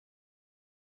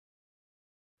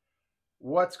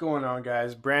What's going on,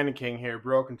 guys? Brandon King here,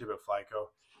 Broken to Fly Co.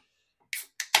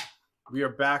 We are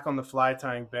back on the fly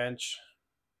tying bench.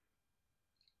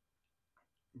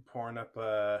 I'm pouring up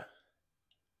a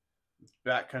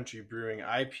Backcountry Brewing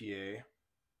IPA.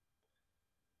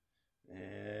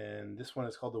 And this one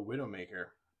is called the Widowmaker.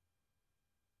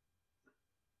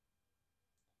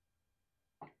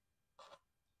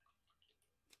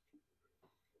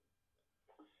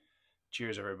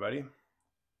 Cheers, everybody.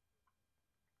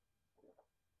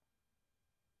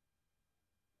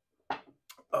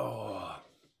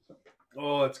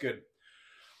 Oh, that's good.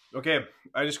 Okay,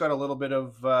 I just got a little bit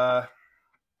of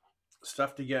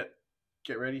stuff to get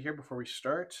ready here before we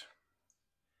start.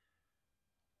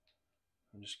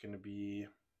 I'm just going to be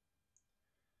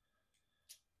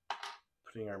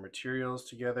putting our materials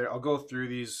together. I'll go through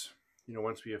these,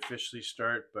 once we officially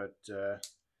start, but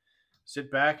sit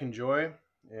back, enjoy,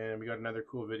 and we got another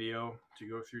cool video to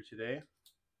go through today.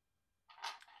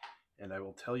 And I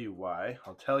will tell you why.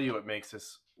 I'll tell you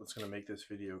what's going to make this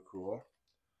video cool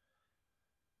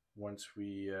once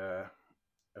we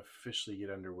officially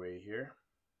get underway here.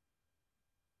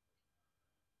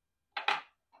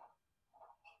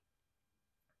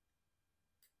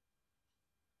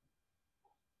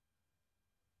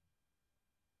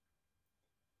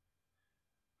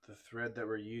 The thread that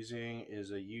we're using is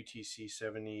a UTC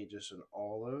 70, just an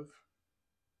olive.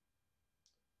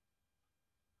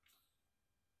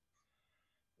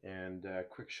 And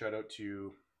quick shout out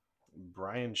to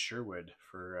Brian Sherwood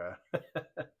for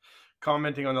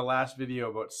commenting on the last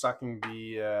video about sucking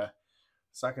the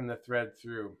thread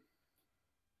through.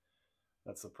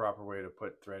 That's the proper way to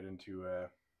put thread into a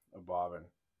bobbin.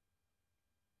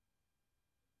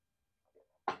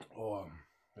 Oh,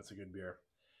 that's a good beer.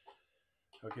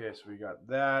 Okay, so we got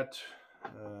that.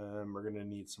 We're gonna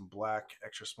need some black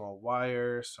extra small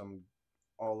wire, some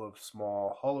olive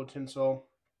small hollow tinsel.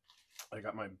 I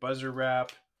got my buzzer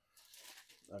wrap.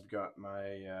 I've got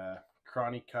my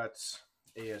Chrony Cuts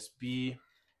ASB.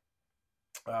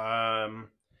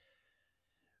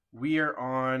 We are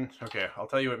on. Okay, I'll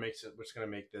tell you what's going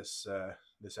to make this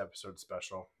this episode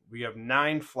special. We have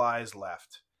 9 flies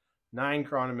left, 9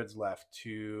 Chironomids left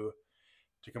to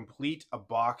complete a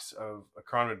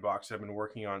Chironomid box that I've been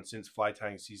working on since fly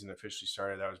tying season officially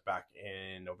started. That was back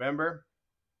in November.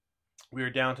 We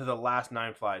are down to the last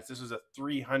 9 flies. This was a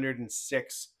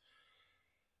 306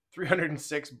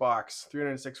 box,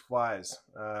 306 flies.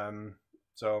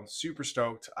 So super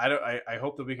stoked. I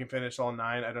hope that we can finish all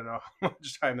 9. I don't know how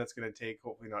much time that's going to take.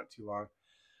 Hopefully not too long.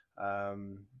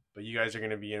 But you guys are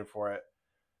going to be in for it.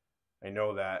 I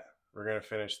know that. We're going to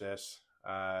finish this.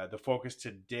 The focus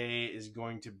today is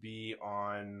going to be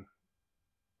on,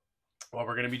 well,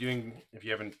 we're going to be doing, if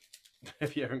you haven't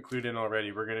clued in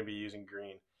already, we're going to be using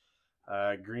green.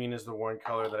 Green is the one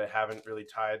color that I haven't really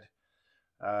tied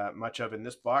much of in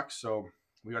this box. So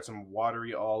we got some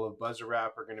watery olive buzzer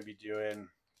wrap. We're going to be doing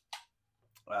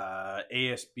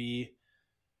ASB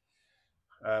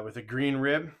with a green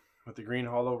rib, with the green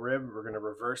hollow rib. We're going to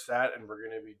reverse that, and we're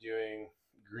going to be doing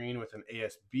green with an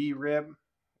ASB rib,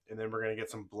 and then we're going to get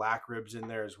some black ribs in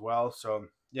there as well. So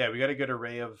yeah, we got a good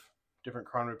array of different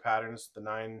Chironomid patterns. The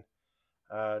 9,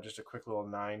 just a quick little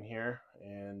 9 here,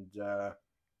 and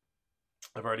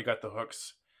I've already got the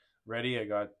hooks ready. I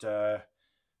got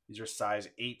these are size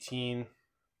 18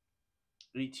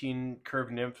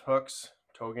 curved nymph hooks,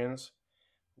 Togans,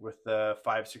 with the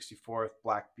 5/64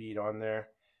 black bead on there.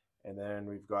 And then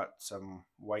we've got some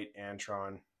white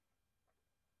Antron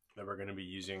that we're going to be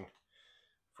using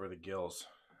for the gills.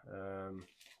 And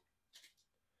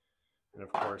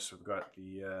of course, we've got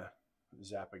the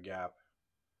Zappa Gap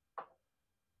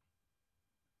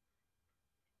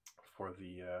for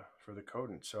the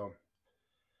codent. So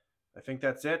I think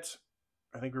that's it.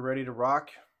 I think we're ready to rock.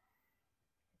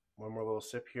 One more little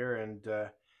sip here, and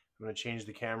I'm going to change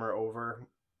the camera over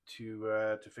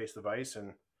to face the vise,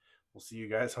 and we'll see you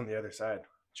guys on the other side.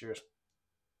 Cheers.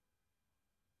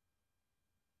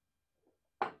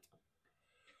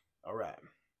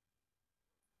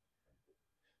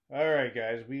 All right,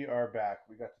 guys, we are back.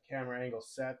 We got the camera angle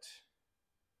set.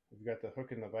 We've got the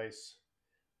hook in the vise.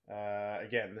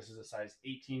 Again, this is a size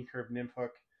 18 curved nymph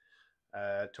hook.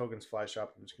 Togan's Fly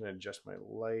Shop. I'm just going to adjust my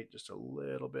light just a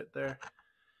little bit there.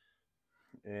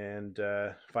 And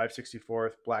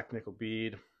 5/64 black nickel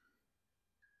bead.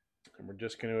 And we're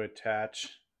just going to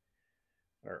attach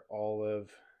our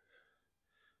olive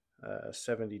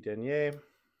 70 denier.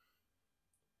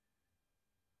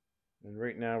 And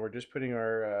right now we're just putting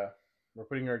our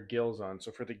gills on.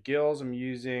 So for the gills, I'm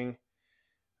using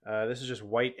this is just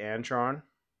white Antron.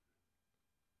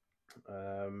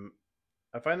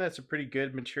 I find that's a pretty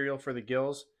good material for the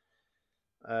gills.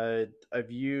 I've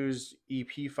used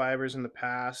EP fibers in the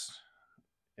past,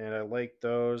 and I like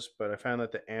those, but I found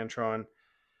that the Antron,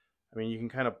 I mean, you can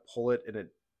kind of pull it and it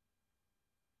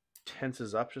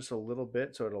tenses up just a little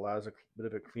bit, so it allows a bit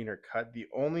of a cleaner cut. The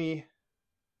only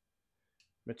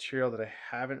material that I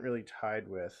haven't really tied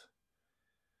with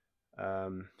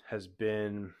has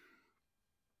been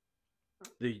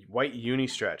the white uni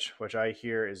stretch, which I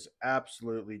hear is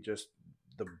absolutely just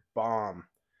the bomb.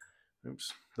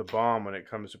 Oops, the bomb when it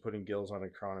comes to putting gills on a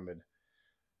chironomid.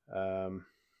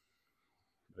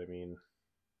 But I mean,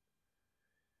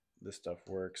 this stuff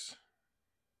works.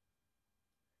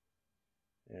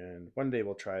 And one day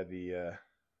we'll try the,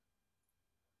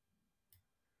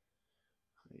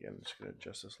 again, I'm just going to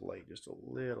adjust this light just a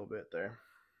little bit there.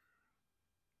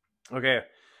 Okay,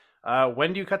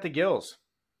 when do you cut the gills?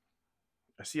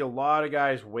 I see a lot of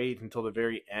guys wait until the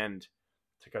very end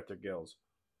to cut their gills.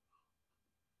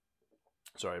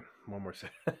 Sorry, one more sip.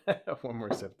 One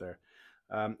more sip there.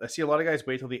 I see a lot of guys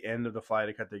wait till the end of the fly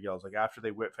to cut their gills, like after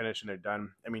they whip finish and they're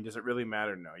done. I mean, does it really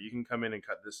matter? No, you can come in and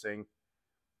cut this thing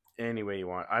any way you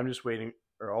want. I'm just waiting,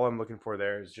 or all I'm looking for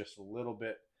there is just a little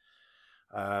bit,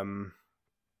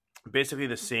 basically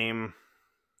the same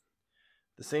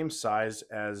size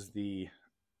as the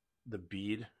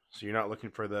bead. So you're not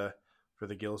looking for the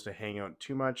gills to hang out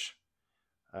too much.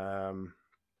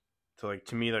 So like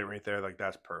to me, like right there, like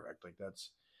that's perfect. Like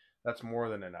that's more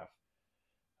than enough.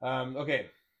 Okay.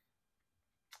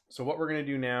 So what we're gonna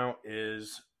do now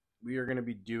is we are gonna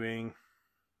be doing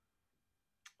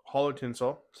hollow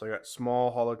tinsel. So I got small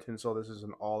hollow tinsel. This is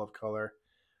an olive color.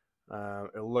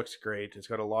 It looks great. It's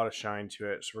got a lot of shine to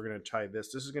it. So we're gonna tie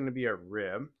this. This is gonna be a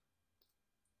rib.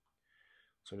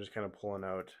 So I'm just kind of pulling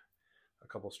out a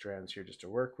couple strands here just to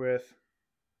work with.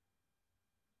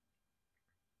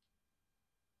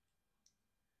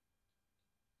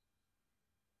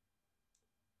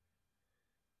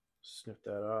 Snip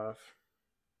that off.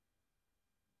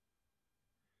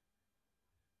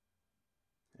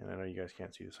 And I know you guys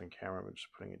can't see this on camera, I'm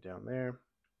just putting it down there.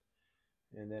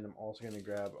 And then I'm also going to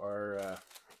grab our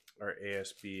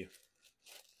ASB.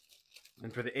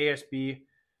 And for the ASB,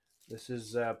 this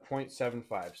is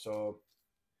 0.75. So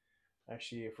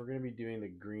actually, if we're going to be doing the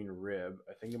green rib,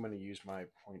 I think I'm going to use my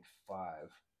 0.5.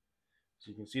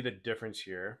 So you can see the difference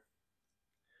here.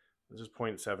 This is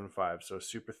 0.75, so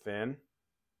super thin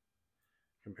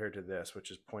compared to this, which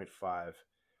is 0.5.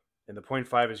 And the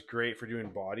 0.5 is great for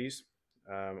doing bodies,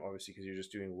 obviously because you're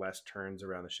just doing less turns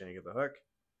around the shank of the hook.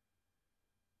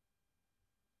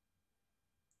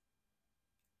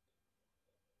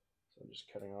 So I'm just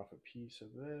cutting off a piece of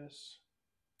this.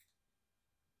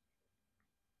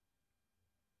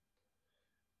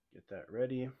 Get that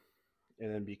ready.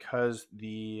 And then because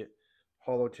the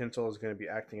hollow tinsel is going to be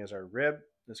acting as our rib,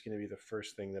 that's going to be the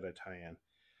first thing that I tie in.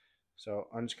 So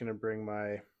I'm just going to bring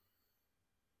the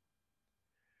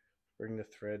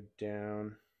thread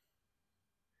down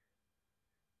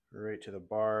right to the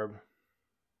barb.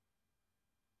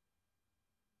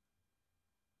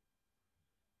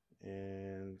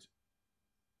 And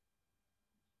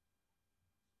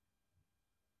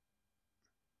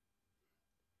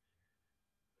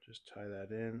just tie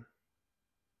that in.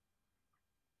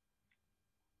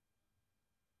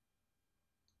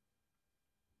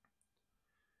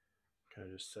 Kind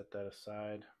of just set that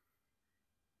aside.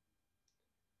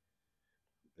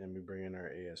 Then we bring in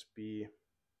our ASB.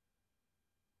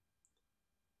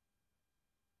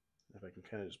 If I can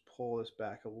kind of just pull this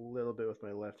back a little bit with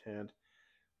my left hand,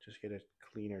 just get a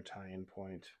cleaner tie-in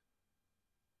point.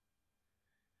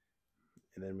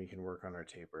 And then we can work on our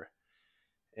taper.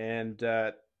 And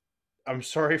I'm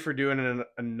sorry for doing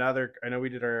another, I know we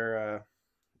did our,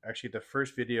 actually the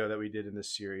first video that we did in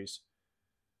this series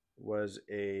was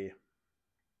a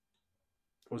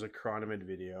chironomid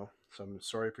video. So I'm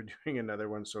sorry for doing another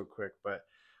one so quick, but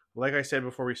like I said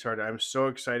before we started, I'm so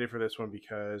excited for this one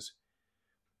because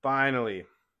finally,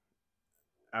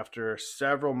 after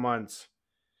several months,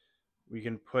 we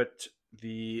can put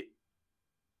this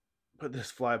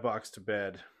fly box to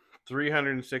bed.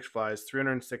 306 flies,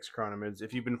 306 chironomids.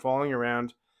 If you've been following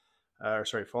around,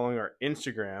 following our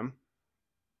Instagram,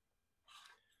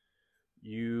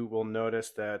 you will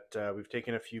notice that we've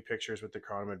taken a few pictures with the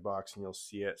chironomid box and you'll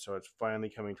see it. So it's finally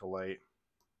coming to light.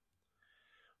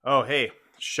 Oh, hey,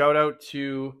 shout out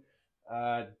to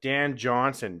Dan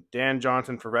Johnson. Dan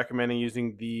Johnson for recommending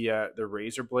using the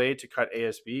razor blade to cut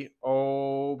ASB.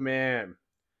 Oh, man.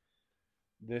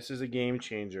 This is a game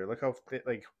changer. Look how,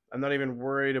 like, I'm not even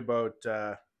worried about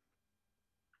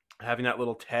having that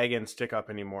little tag end stick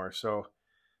up anymore. So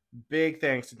big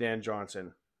thanks to Dan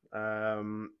Johnson.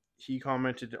 He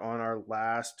commented on the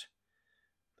last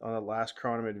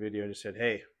Chironomid video and just said,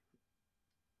 "Hey,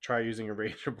 try using a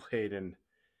razor blade, and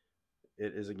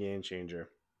it is a game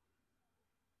changer."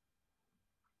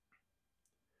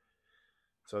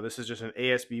 So this is just an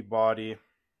ASB body.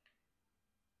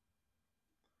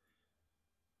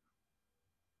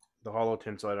 The hollow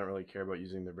tinsel, I don't really care about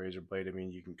using the razor blade. I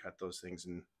mean, you can cut those things,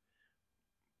 and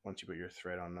once you put your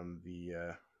thread on them,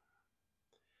 the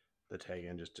tag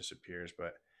end just disappears.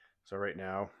 But so right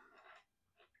now,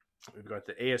 we've got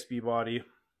the ASB body,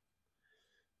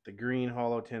 the green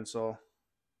hollow tinsel,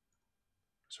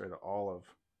 the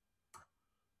olive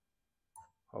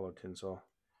hollow tinsel,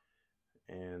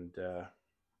 and I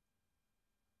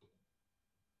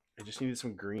just needed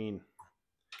some green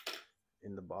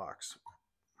in the box.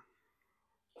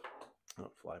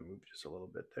 Oh, fly moved just a little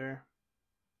bit there.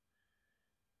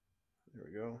 There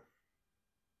we go.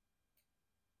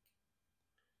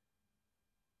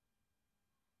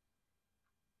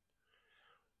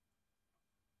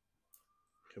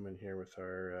 Come in here with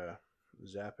our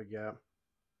Zappa Gap.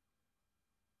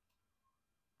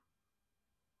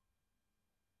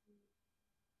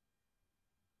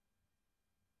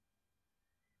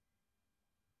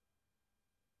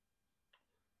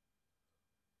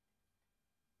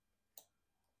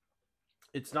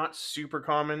 It's not super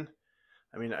common.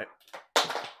 I mean,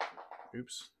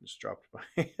 oops, just dropped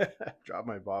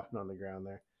my boffin on the ground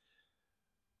there.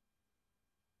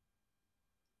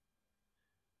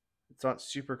 It's not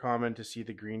super common to see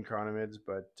the green chironomids,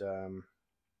 but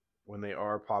when they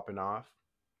are popping off,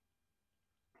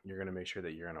 you're gonna make sure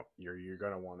that you're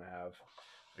gonna want to have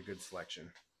a good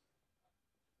selection.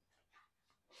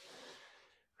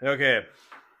 Okay,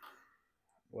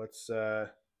 let's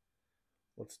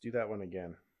do that one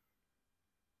again.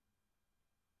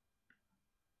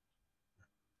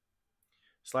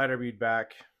 Slider bead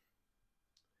back,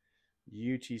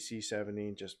 UTC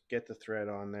 70. Just get the thread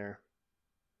on there.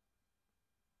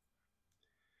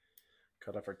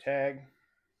 Cut off our tag.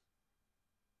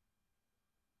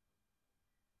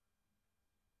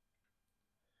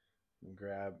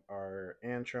 Grab our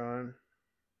antron.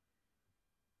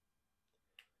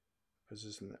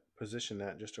 Position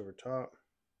that just over top.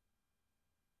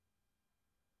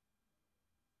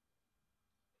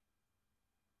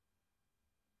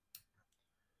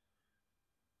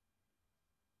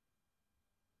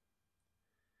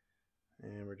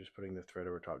 And we're just putting the thread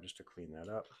over top just to clean that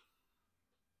up.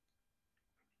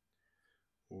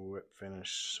 Whip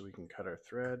finish so we can cut our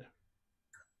thread.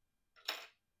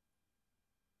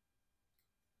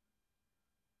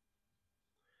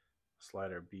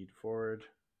 Slide our bead forward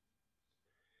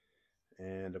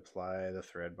and apply the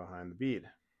thread behind the bead.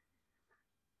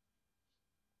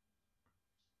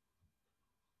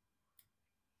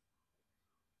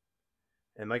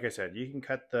 And like I said, you can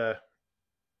cut the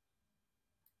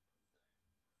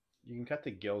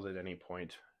gills at any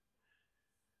point.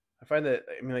 I find that,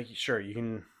 I mean, like, sure, you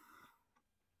can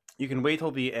wait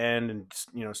till the end and,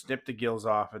 you know, snip the gills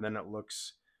off, and then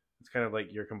it's kind of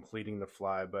like you're completing the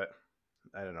fly. But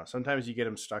I don't know, sometimes you get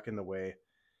them stuck in the way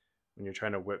when you're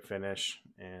trying to whip finish,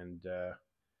 and I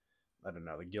don't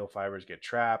know, the gill fibers get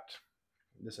trapped,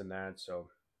 this and that. So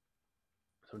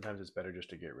sometimes it's better just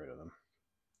to get rid of them.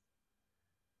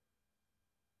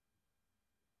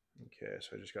 Okay,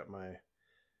 so I just got my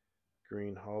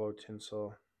green hollow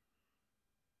tinsel.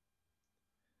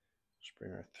 Just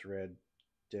bring our thread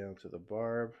down to the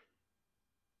barb.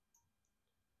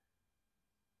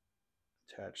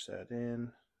 Attach that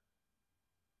in.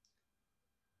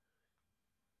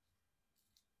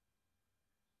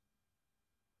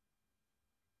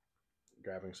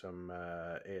 Grabbing some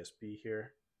ASB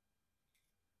here.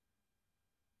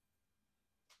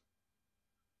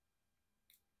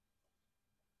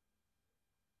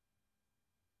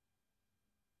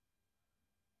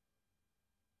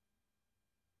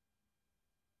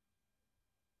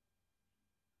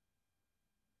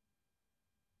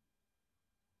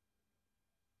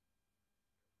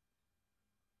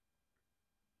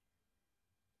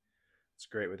 It's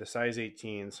great with the size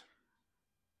 18s.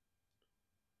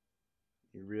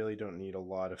 You really don't need a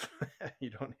lot of you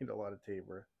don't need a lot of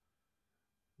taper.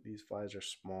 These flies are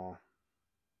small.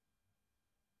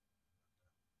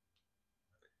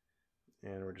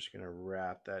 And we're just going to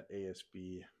wrap that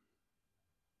ASB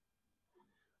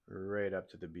right up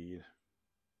to the bead.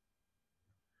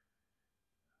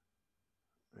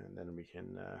 And then we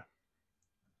can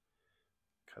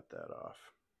cut that off.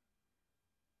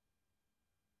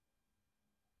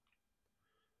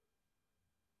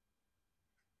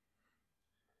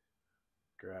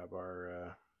 Grab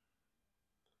our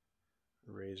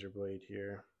razor blade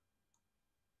here.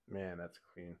 Man, that's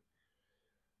clean.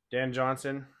 Dan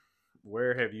Johnson,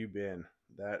 where have you been?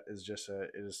 That is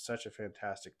it is such a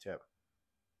fantastic tip.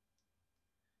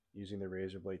 Using the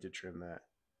razor blade to trim that.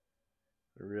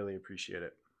 I really appreciate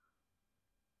it.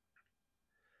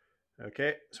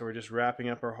 Okay, so we're just wrapping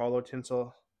up our hollow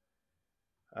tinsel.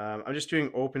 I'm just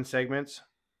doing open segments,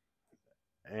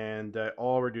 and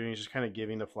all we're doing is just kind of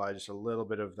giving the fly just a little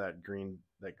bit of that green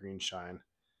shine.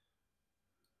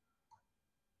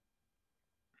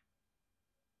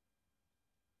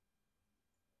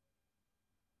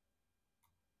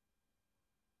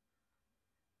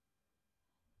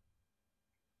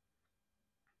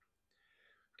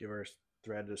 Give our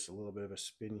thread just a little bit of a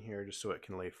spin here just so it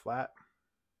can lay flat.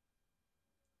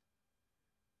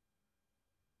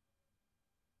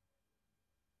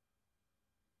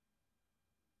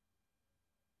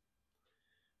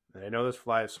 And I know this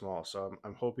fly is small, so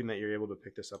I'm hoping that you're able to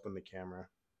pick this up on the camera.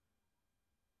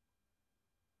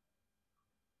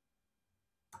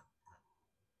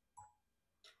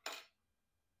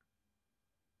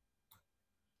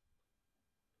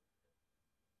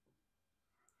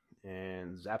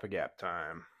 And Zap-A-Gap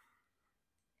time.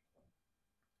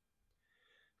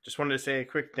 Just wanted to say a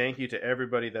quick thank you to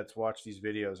everybody that's watched these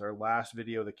videos. Our last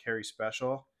video, the Carry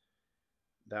Special,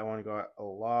 that one got a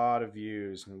lot of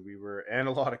views, and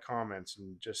a lot of comments,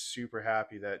 and just super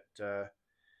happy that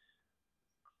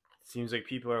seems like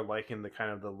people are liking the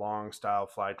kind of the long style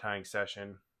fly tying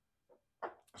session.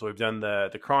 So we've done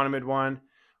the Chironomid one,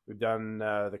 we've done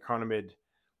the Chironomid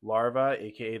larva,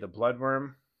 aka the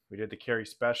bloodworm. We did the Carry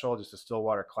Special, just a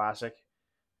Stillwater classic,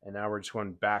 and now we're just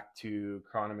going back to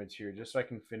Chironomids here, just so I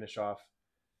can finish off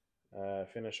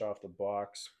the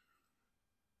box.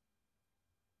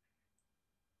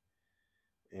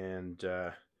 And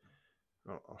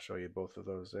I'll show you both of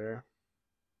those there.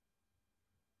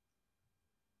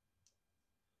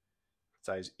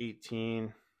 Size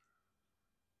 18.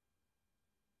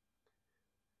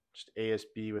 Just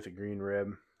ASB with a green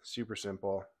rib. Super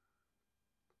simple.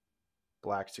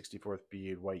 Black 64th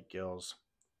bead, white gills.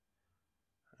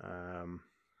 I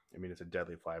mean, it's a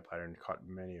deadly fly pattern. Caught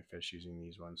many a fish using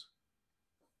these ones.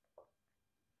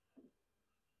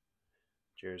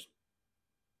 Cheers.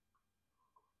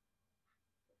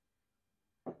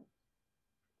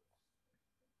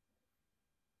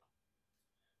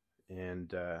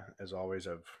 And as always,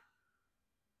 I've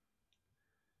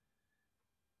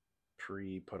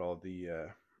put all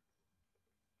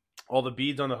the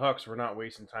beads on the hooks. We're not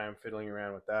wasting time fiddling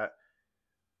around with that.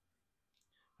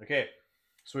 Okay,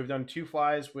 so we've done 2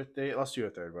 flies with the. Let's do a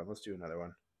third one. Let's do another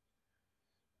one.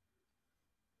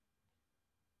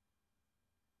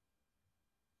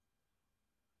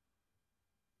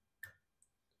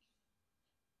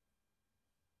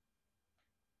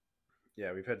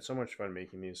 Yeah, we've had so much fun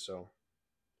making these, so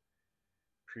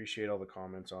appreciate all the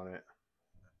comments on it.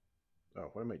 Oh,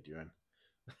 what am I doing?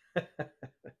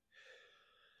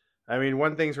 I mean,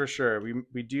 one thing's for sure,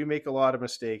 we do make a lot of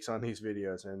mistakes on these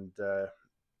videos, and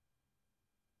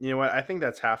you know what? I think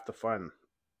that's half the fun.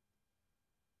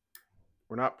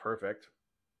 We're not perfect.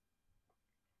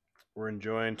 We're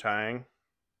enjoying tying.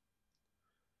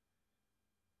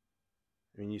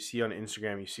 I mean, you see on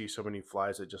Instagram, you see so many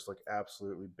flies that just look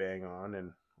absolutely bang on,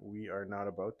 and we are not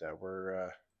about that.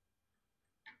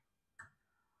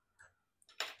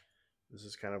 This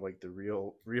is kind of like the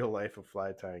real life of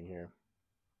fly tying here.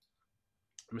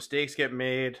 Mistakes get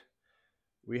made.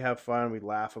 We have fun. We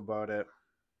laugh about it.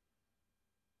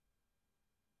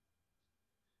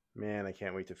 Man, I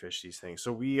can't wait to fish these things.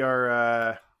 So we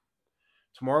are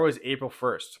tomorrow is April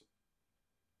 1st,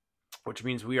 which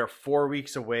means we are 4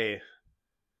 weeks away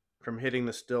from hitting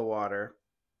the Stillwater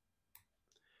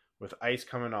with ice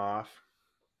coming off.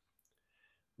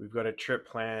 We've got a trip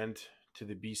planned to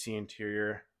the BC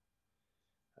interior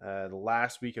the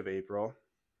last week of April.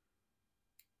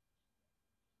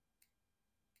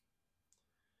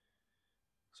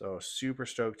 So super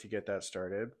stoked to get that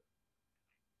started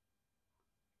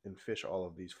and fish all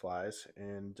of these flies.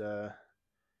 And the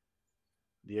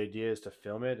idea is to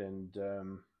film it and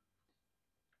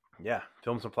yeah,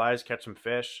 film some flies, catch some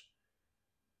fish,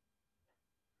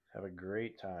 have a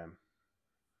great time.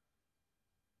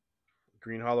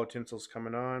 Green hollow tinsel's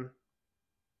coming on.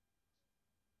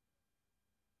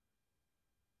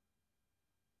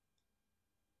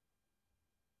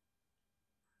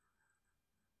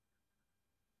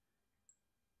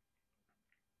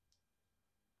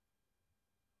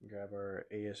 Grab our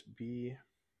ASB.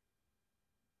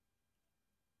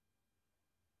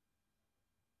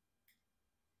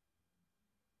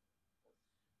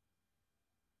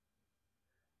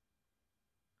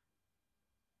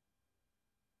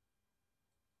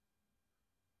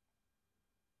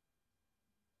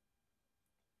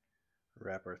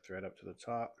 wrap our thread up to the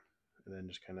top, and then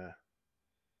just kind of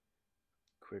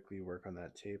quickly work on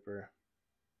that taper.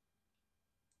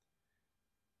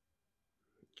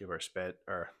 Give our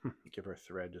give our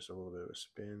thread just a little bit of a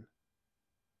spin,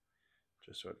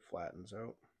 just so it flattens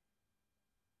out.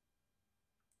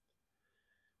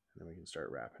 And then we can start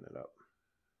wrapping it up.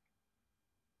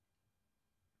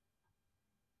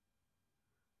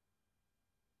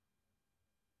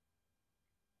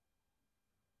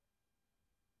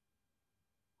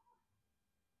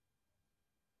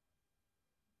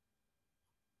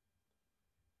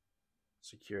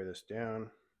 Secure this down.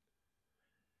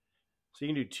 So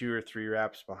you can do 2 or 3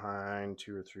 wraps behind,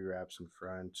 2 or 3 wraps in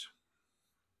front.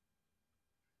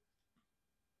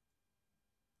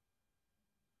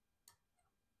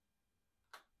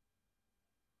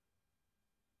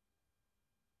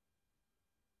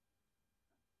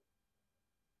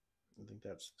 I think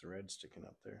that's thread sticking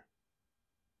up there.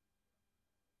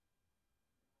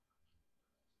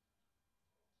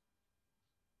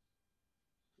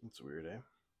 That's weird, eh?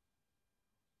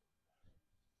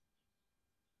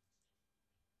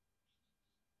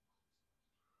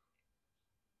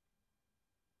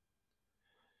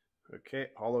 Okay,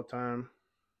 hollow time.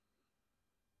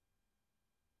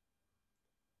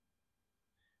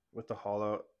 With the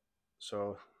hollow,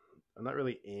 so I'm not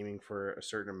really aiming for a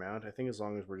certain amount. I think as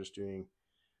long as we're just doing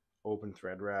open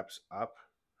thread wraps up,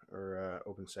 or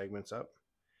open segments up,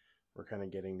 we're kind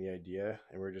of getting the idea,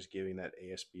 and we're just giving that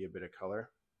ASB a bit of color.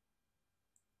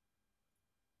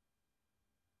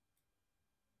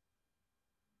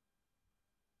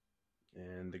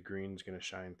 And the green's going to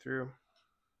shine through.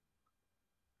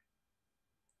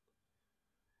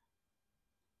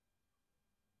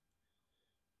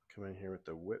 Come in here with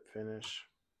the whip finish.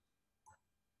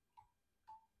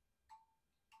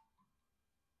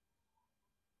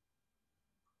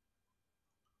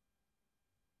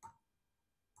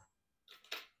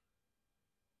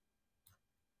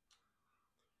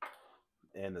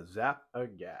 And the zap a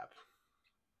gap.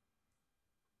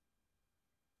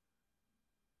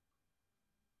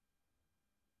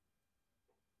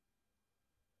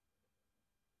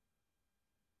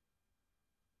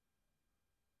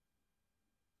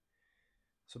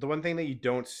 So the one thing that you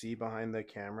don't see behind the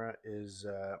camera is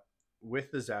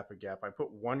with the Zappa Gap, I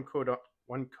put one coat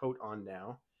on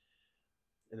now,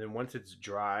 and then once it's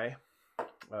dry,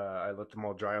 I let them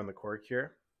all dry on the cork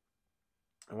here.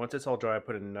 And once it's all dry, I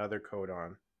put another coat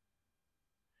on,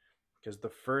 because the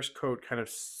first coat kind of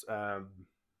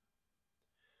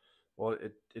well,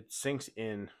 it sinks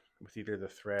in with either the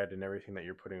thread and everything that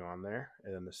you're putting on there,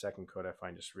 and then the second coat I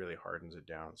find just really hardens it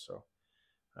down. So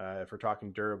if we're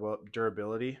talking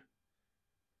durability,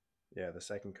 yeah, the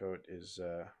second coat is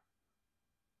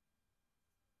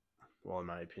well, in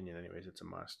my opinion anyways, it's a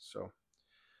must. So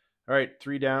all right,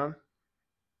 3 down.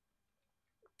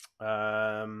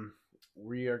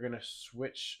 We are going to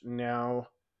switch now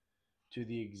to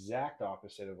the exact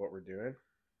opposite of what we're doing.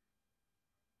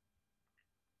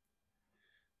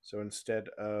 So instead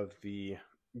of the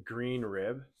green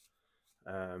rib,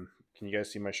 can you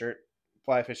guys see my shirt?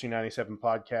 Fly Fishing 97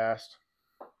 podcast.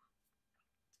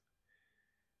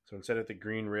 So instead of the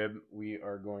green rib, we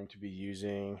are going to be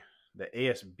using the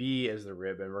ASB as the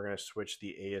rib, and we're going to switch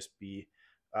the ASB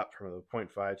up from the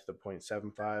 0.5 to the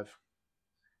 0.75.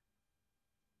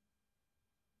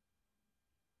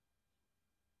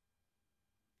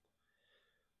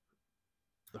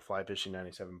 The Fly Fishing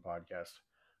 97 podcast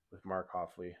with Mark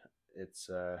Hoffley. It's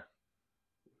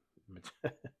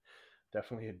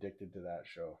definitely addicted to that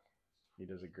show. He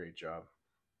does a great job.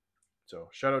 So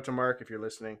shout out to Mark if you're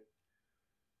listening.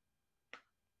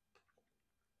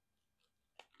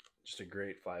 Just a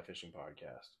great fly fishing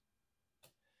podcast.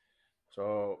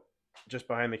 So just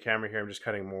behind the camera here, I'm just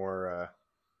cutting more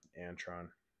Antron.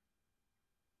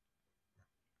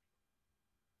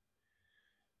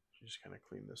 Just kind of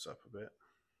clean this up a bit.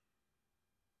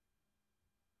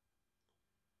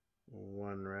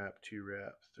 1 wrap, 2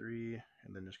 wrap, 3,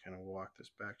 and then just kind of walk this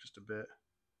back just a bit.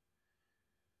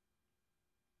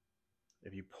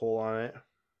 If you pull on it,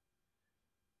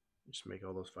 just make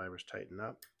all those fibers tighten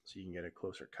up so you can get a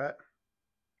closer cut.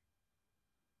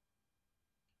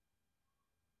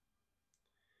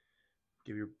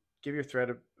 Give your thread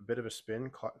a bit of a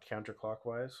spin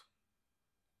counterclockwise,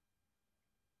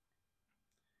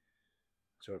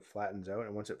 so it flattens out.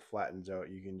 And once it flattens out,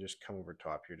 you can just come over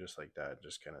top here just like that,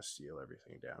 just kind of seal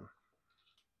everything down.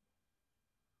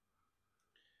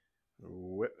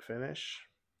 Whip finish.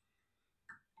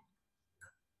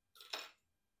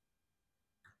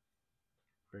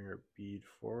 Bring our bead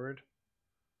forward.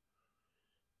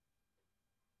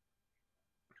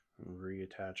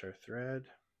 Reattach our thread.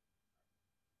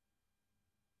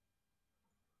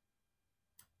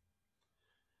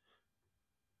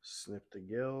 snip the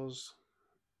gills.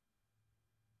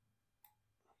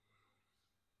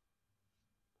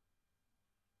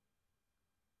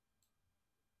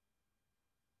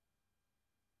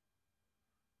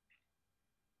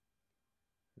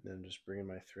 And then just bringing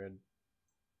my thread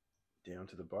down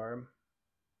to the barb,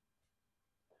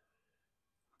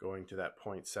 going to that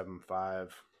 0.75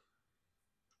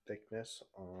 thickness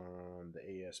on the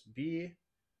ASB.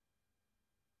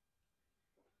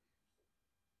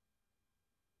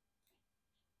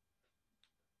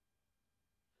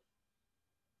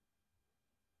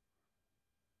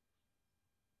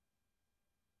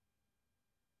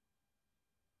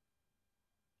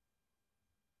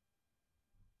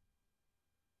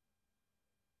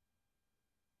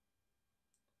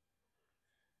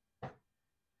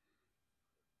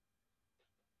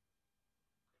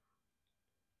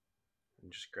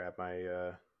 And just grab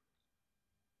my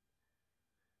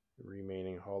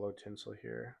remaining hollow tinsel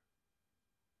here.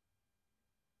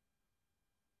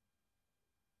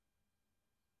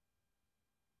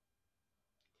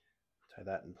 Tie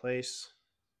that in place.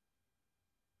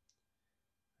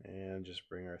 And just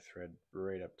bring our thread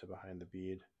right up to behind the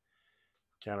bead.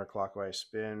 Counterclockwise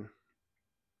spin.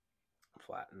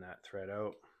 Flatten that thread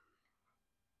out.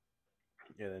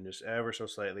 And then just ever so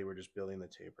slightly, we're just building the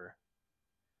taper.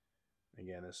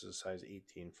 Again, this is a size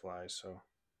 18 fly, so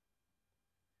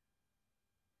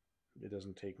it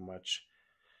doesn't take much.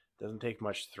 Doesn't take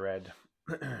much thread,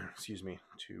 excuse me,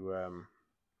 to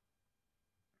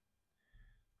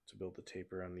build the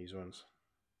taper on these ones.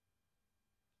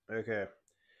 Okay,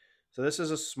 so this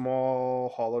is a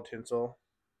small hollow tinsel.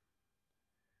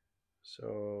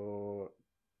 So,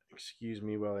 excuse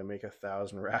me while I make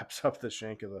 1,000 wraps up the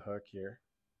shank of the hook here.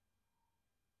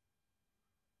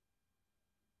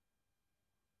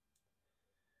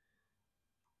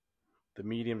 The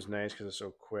medium's nice because it's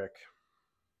so quick.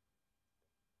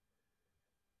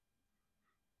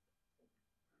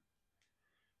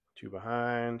 Two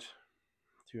behind,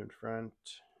 two in front,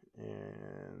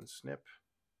 and snip.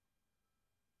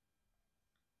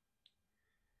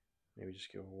 Maybe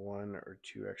just give 1 or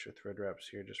 2 extra thread wraps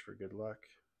here just for good luck.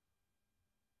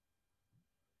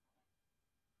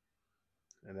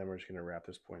 And then we're just going to wrap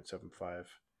this 0.75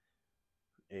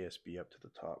 ASB up to the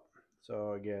top.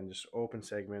 So again, just open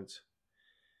segments.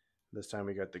 This time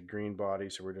we got the green body,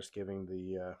 so we're just giving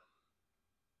the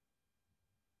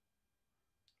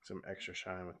some extra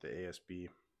shine with the ASB.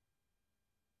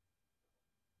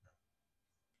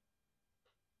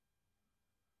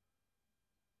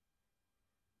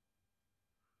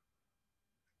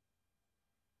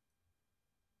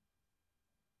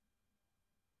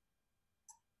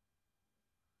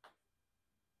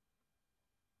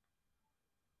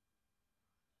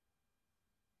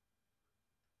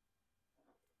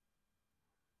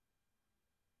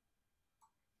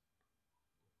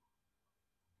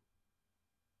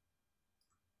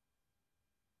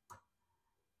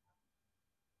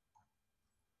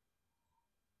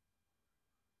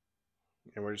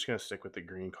 And we're just going to stick with the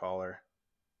green collar.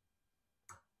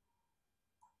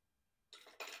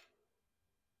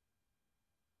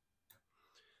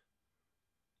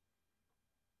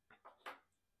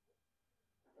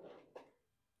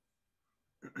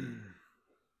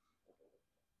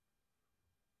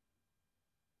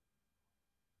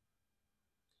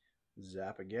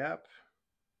 Zap a gap.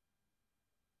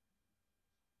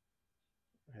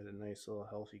 I had a nice little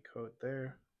healthy coat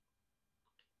there.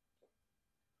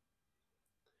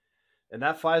 And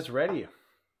that fly's ready.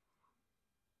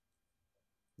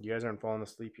 You guys aren't falling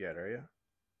asleep yet, are you?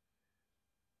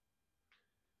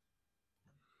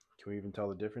 Can we even tell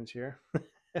the difference here?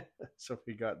 So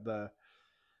we got the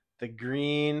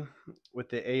green with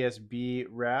the ASB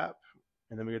wrap,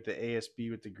 and then we got the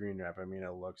ASB with the green wrap. I mean,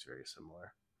 it looks very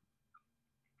similar.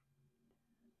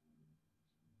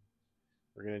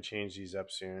 We're going to change these up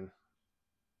soon.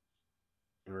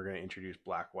 And we're going to introduce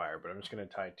black wire, but I'm just going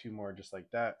to tie 2 more just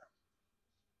like that.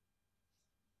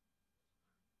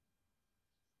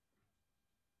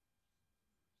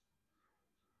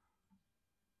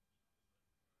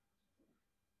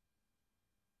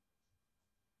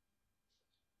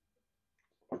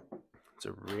 It's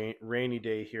a rainy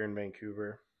day here in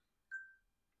Vancouver,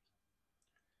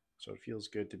 so it feels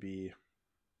good to be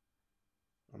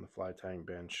on the fly tying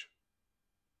bench,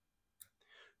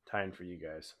 tying for you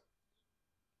guys.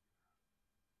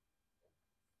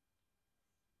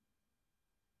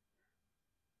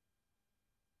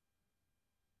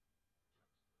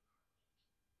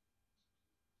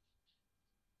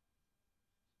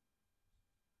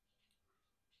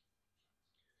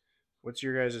 What's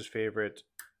your guys' favorite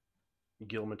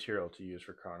gill material to use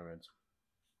for chironomids?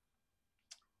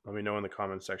 Let me know in the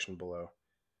comment section below.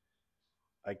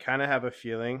 I kind of have a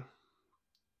feeling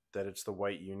that it's the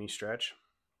white uni stretch.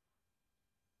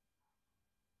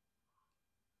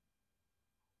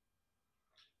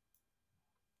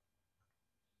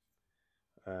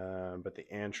 But the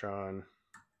Antron,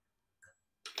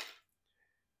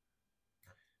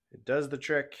 it does the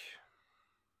trick.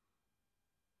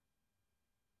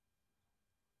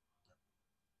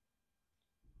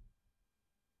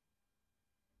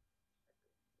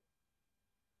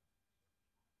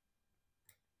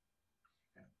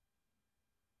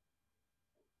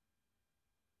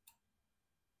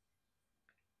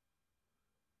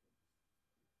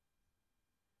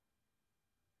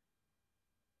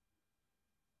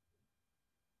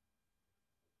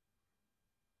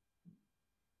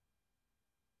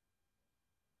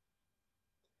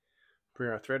 Bring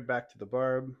our thread back to the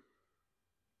barb.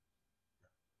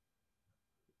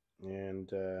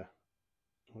 And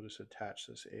we'll just attach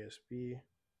this ASB.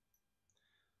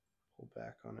 Pull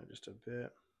back on it just a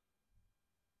bit.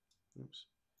 Oops.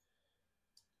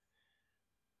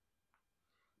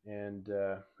 And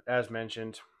as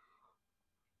mentioned,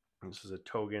 this is a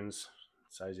Togans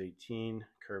size 18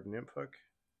 curved nymph hook.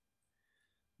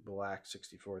 Black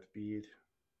 64th bead.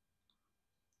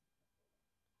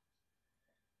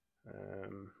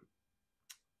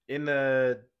 In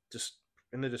the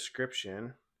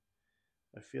description,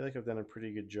 I feel like I've done a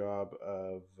pretty good job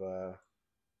of I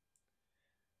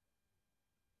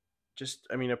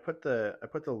put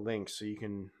the link so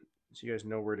you guys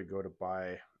know where to go to buy.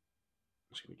 I'm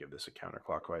just gonna give this a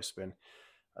counterclockwise spin.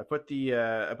 I put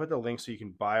the link so you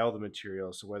can buy all the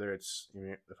materials. So whether it's,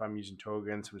 if I'm using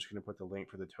Togans, I'm just gonna put the link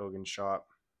for the Togan shop,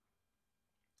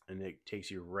 and it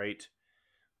takes you right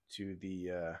to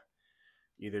the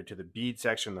either to the bead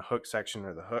section, the hook section,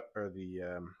 or the hook or the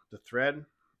thread,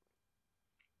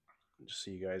 just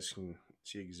so you guys can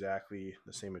see exactly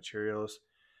the same materials.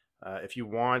 If you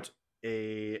want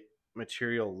a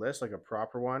material list, like a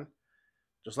proper one,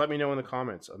 just let me know in the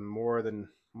comments. I'm more than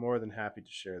happy to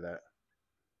share that.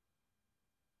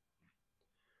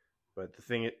 But the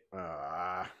thing, it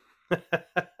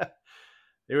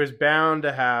was bound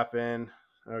to happen.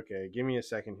 Okay, give me a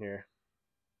second here.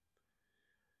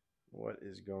 What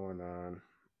is going on?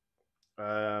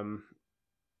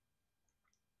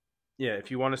 Yeah, if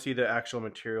you want to see the actual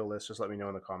material list, just let me know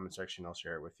in the comment section. I'll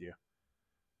share it with you.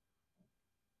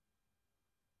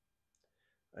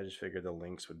 I just figured the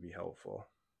links would be helpful.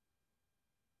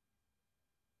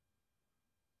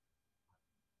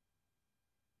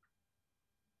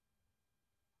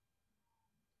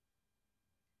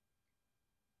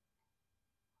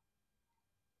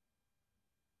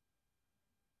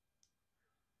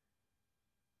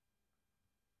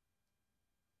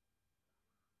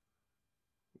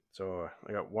 So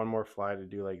I got one more fly to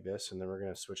do like this, and then we're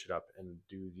gonna switch it up and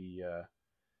do the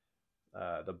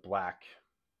black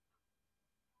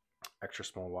extra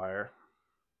small wire.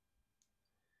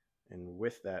 And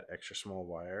with that extra small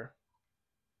wire,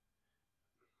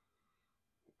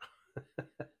 are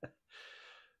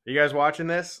you guys watching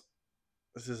this?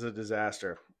 This is a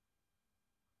disaster.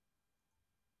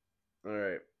 All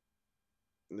right,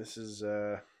 this is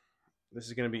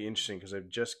gonna be interesting because I've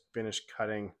just finished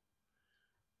cutting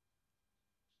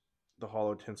the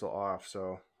hollow tinsel off,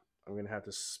 so I'm gonna have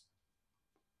to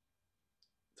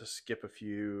skip a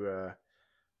few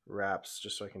wraps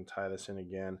just so I can tie this in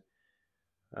again.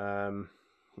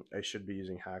 I should be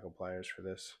using hackle pliers for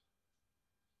this.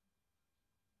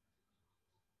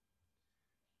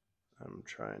 I'm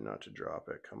trying not to drop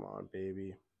it. Come on,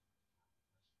 baby.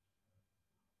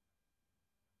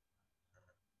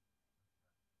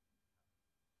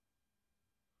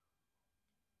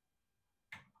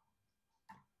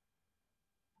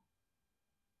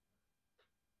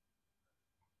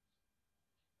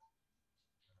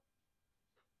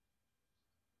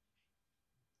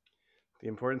 The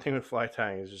important thing with fly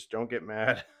tying is just don't get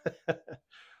mad.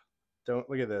 Don't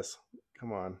look at this.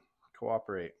 Come on,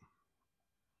 cooperate.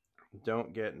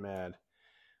 Don't get mad.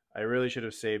 I really should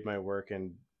have saved my work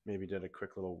and maybe did a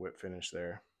quick little whip finish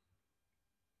there.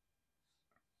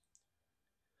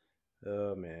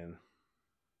 Oh man.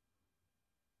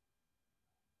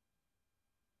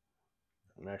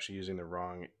 I'm actually using the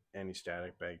wrong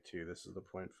anti-static bag too. This is the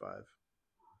 0.5.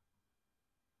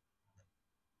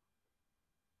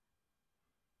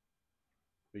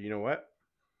 But you know what?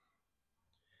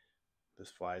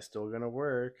 This fly is still gonna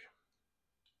work.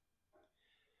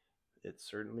 It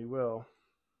certainly will.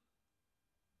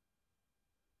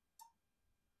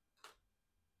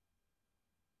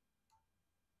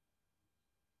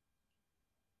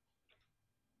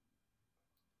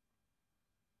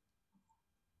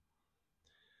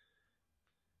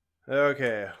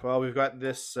 Okay, well we've got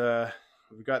this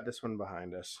one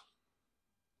behind us.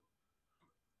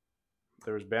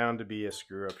 There was bound to be a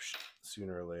screw up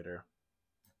sooner or later.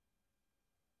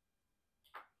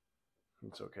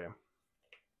 It's okay.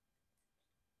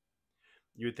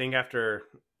 You would think after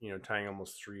tying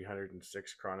almost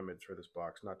 306 chironomids for this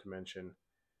box, not to mention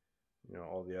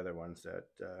all the other ones, that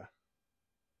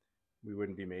we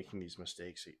wouldn't be making these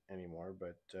mistakes anymore.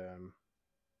 But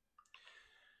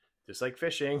just like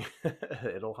fishing,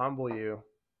 it'll humble you.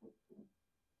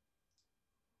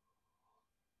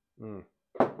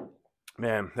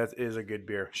 Man, that is a good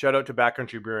beer. Shout out to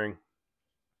Backcountry Brewing.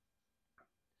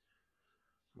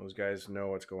 Those guys know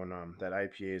what's going on. That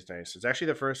IPA is nice. It's actually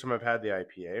the first time I've had the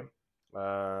IPA.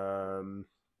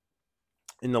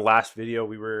 In the last video,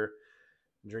 we were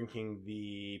drinking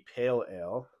the pale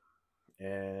ale,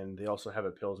 and they also have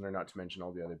a pilsner, not to mention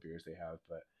all the other beers they have.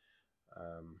 But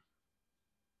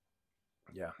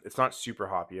yeah, it's not super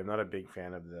hoppy. I'm not a big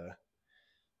fan of the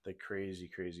crazy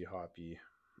hoppy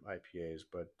IPAs,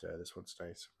 but this one's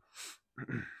nice.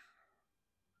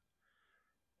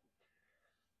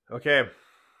 Okay,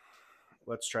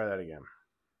 let's try that again.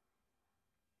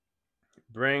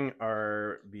 Bring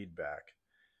our bead back.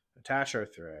 Attach our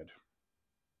thread.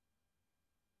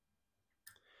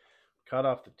 Cut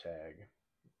off the tag.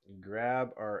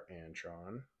 Grab our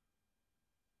antron.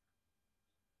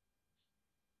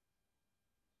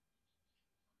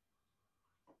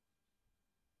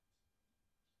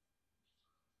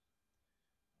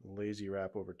 Lazy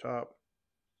wrap over top.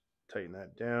 Tighten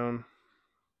that down.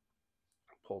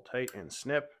 Pull tight and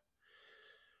snip.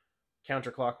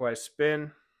 Counterclockwise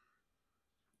spin.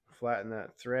 Flatten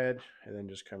that thread and then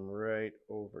just come right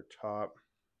over top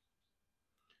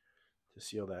to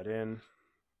seal that in.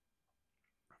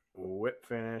 Whip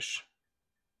finish.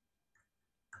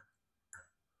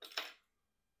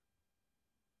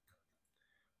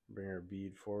 Bring our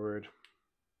bead forward.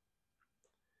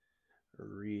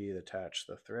 Reattach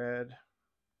the thread.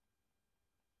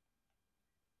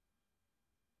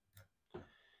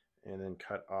 And then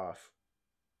cut off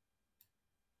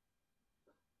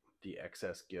the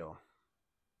excess gill.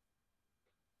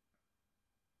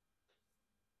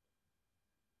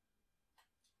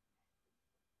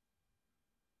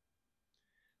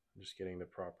 I'm just getting the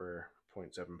proper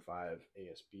 0.75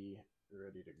 ASB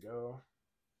ready to go.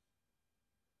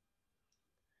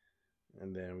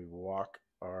 And then we walk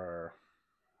our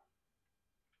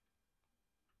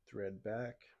thread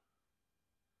back.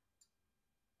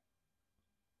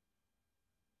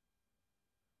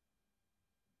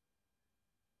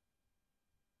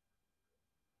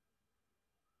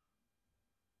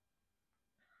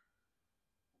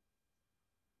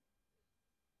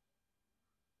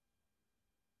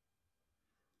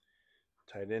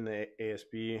 Tied in the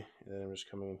ASB, and then I'm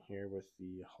just coming in here with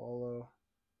the hollow.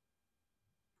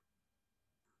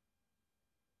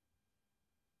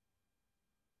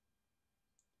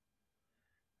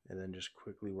 And then just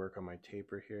quickly work on my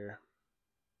taper here.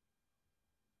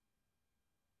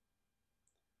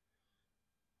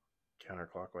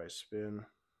 Counterclockwise spin.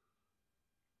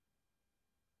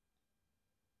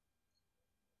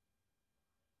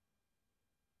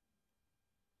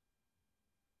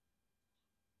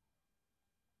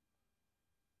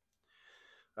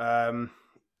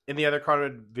 In the other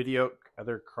chironomid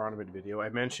video, I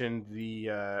mentioned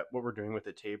the what we're doing with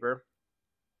the taper,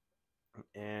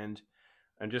 and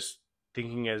I'm just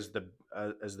thinking as the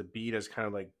bead as kind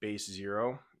of like base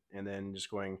 0, and then just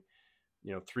going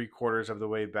 3/4 of the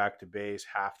way back to base,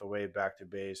 half the way back to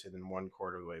base, and then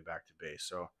 1/4 of the way back to base.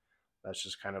 So that's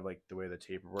just kind of like the way the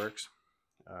taper works.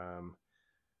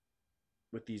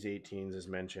 With these 18s, as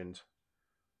mentioned,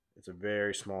 it's a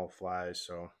very small fly,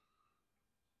 so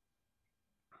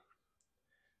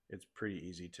it's pretty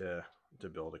easy to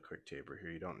build a quick taper here.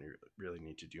 You don't really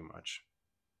need to do much.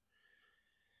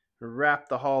 Wrap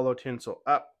the hollow tinsel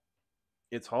up.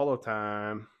 It's hollow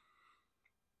time.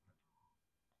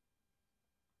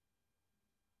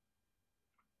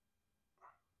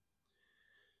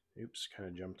 Oops, kind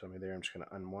of jumped on me there. I'm just going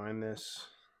to unwind this.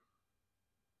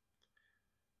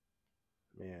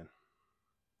 Man.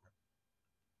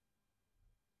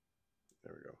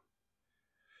 There we go.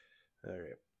 There we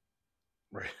go.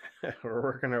 We're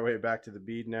working our way back to the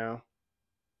bead now.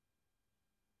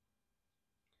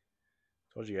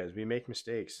 Told you guys, we make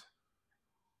mistakes.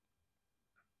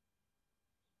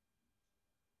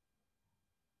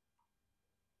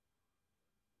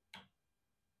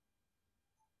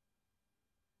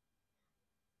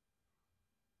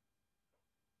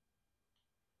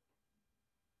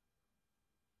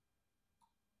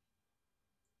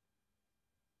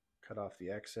 Cut off the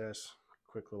excess.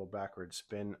 quick little backward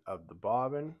spin of the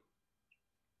bobbin.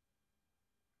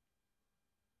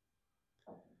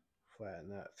 Flatten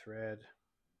that thread.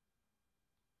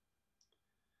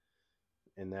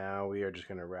 And now we are just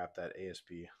going to wrap that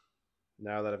ASB.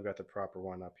 Now that I've got the proper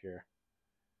one up here,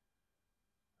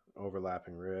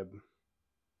 overlapping rib.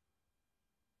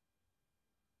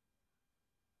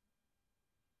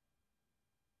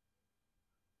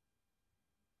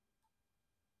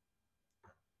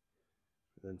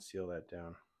 Then seal that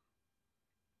down.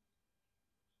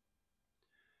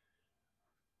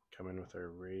 Come in with our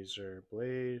razor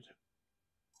blade,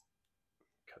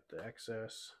 cut the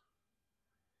excess,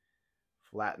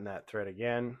 flatten that thread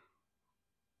again.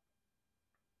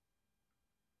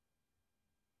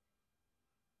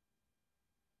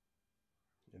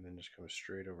 And then just come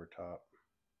straight over top.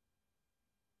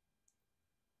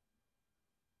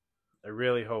 I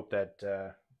really hope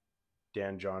that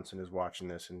Dan Johnson is watching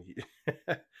this and he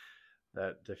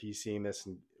that if he's seeing this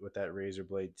and with that razor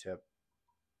blade tip.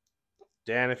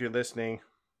 Dan, if you're listening,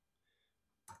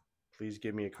 please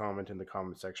give me a comment in the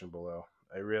comment section below.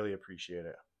 I really appreciate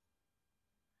it.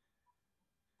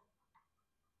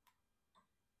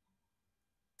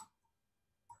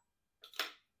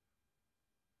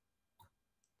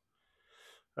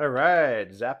 All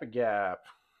right, Zap-A-Gap.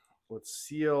 Let's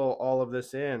seal all of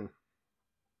this in.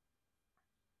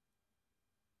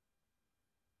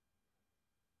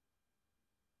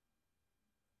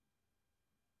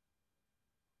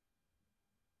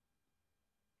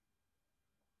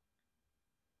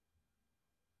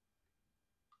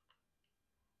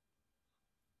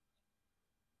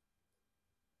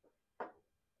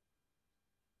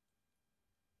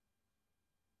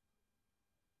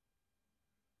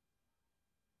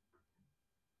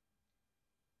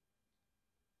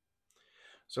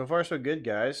 So far, so good,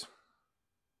 guys.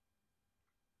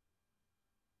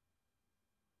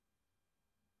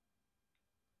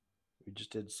 We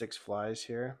just did 6 flies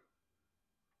here.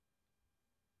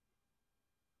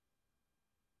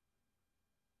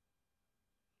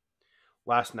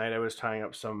 Last night I was tying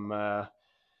up some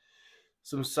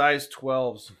size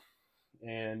 12s,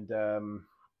 and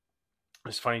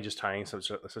it's funny just tying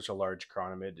such a large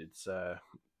chironomid. It's I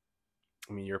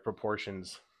mean, your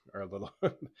proportions are a little.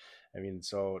 I mean,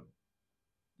 so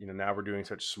now we're doing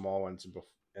such small ones,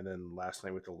 and then last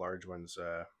night with the large ones,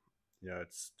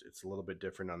 it's a little bit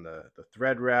different on the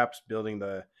thread wraps, building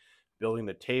the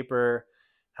taper,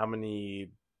 how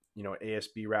many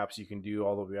ASB wraps you can do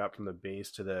all the way up from the base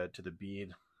to the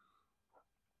bead.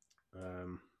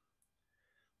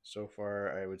 So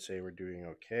far I would say we're doing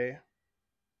okay.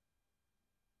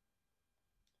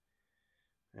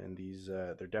 And these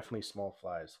they're definitely small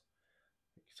flies.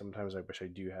 Sometimes I wish I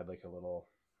do had like a little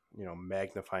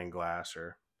magnifying glass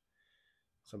or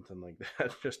something like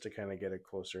that just to kind of get a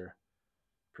closer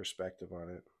perspective on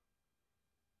it.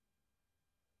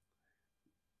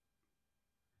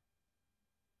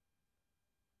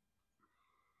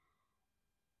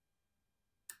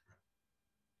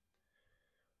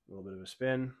 A little bit of a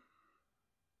spin.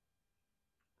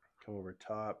 Come over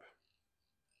top.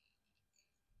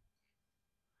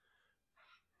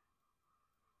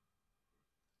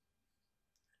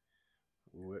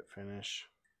 Whip finish.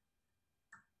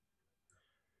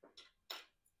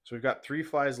 So we've got 3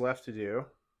 flies left to do.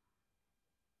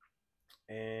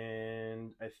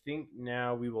 And I think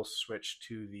now we will switch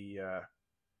to the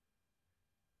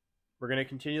we're going to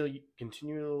continue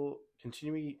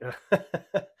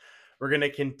we're going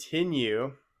to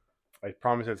continue. I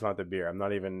promise it's not the beer. I've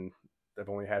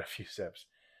only had a few sips.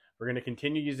 We're going to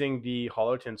continue using the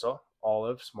hollow tinsel,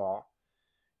 olive, small,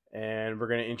 and we're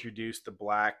going to introduce the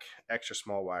black extra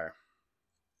small wire.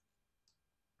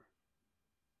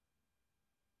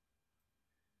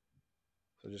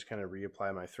 So just kind of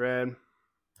reapply my thread.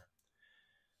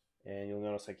 And you'll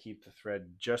notice I keep the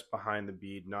thread just behind the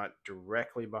bead, not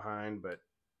directly behind, but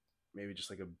maybe just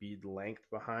like a bead length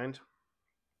behind.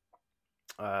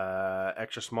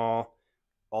 Extra small,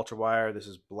 ultra wire. This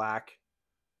is black.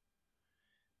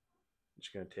 I'm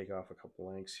just going to take off a couple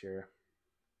lengths here.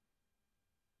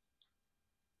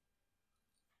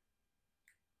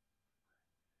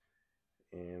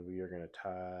 And we are going to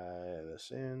tie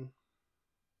this in.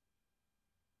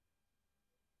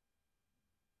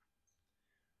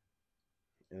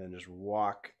 And then just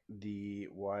walk the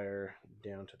wire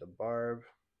down to the barb.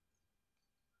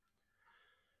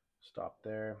 Stop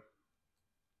there.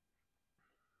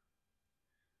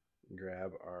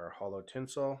 Grab our hollow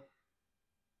tinsel.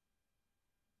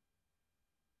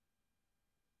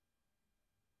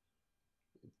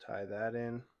 Tie that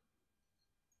in.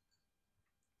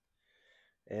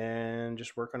 And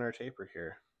just work on our taper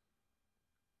here.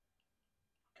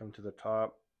 Come to the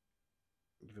top,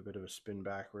 give a bit of a spin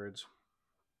backwards,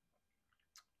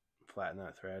 flatten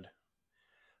that thread.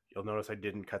 You'll notice I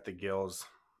didn't cut the gills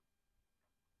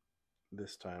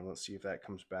this time. Let's see if that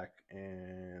comes back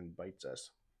and bites us.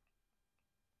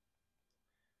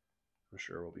 I'm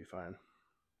sure we'll be fine.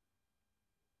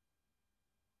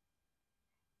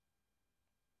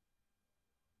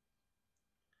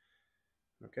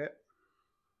 Okay.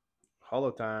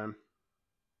 Hollow time.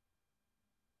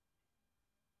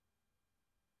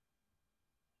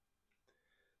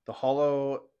 The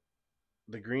hollow,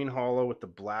 the green hollow with the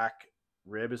black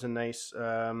rib is a nice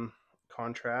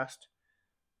contrast.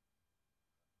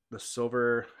 The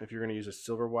silver, if you're going to use a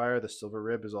silver wire, the silver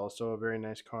rib is also a very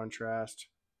nice contrast.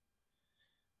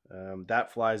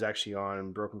 That fly is actually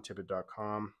on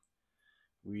brokentippet.com.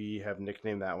 We have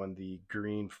nicknamed that one the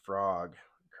Green Frog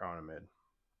Chironomid.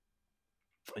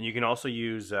 And you can also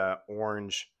use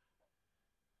orange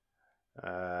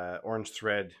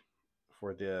thread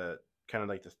for the kind of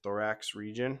like the thorax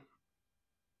region.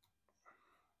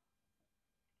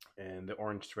 And the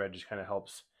orange thread just kind of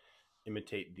helps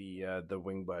imitate the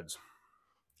wing buds.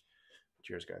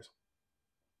 Cheers, guys.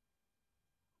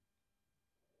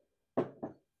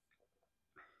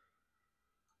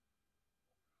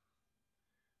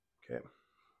 Okay,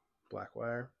 black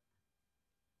wire.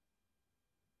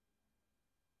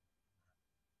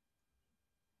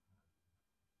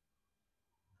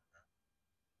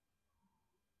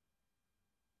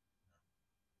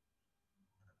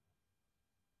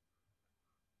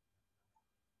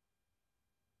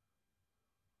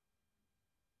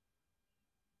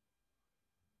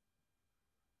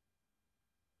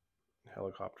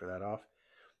 Helicopter that off.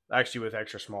 Actually, with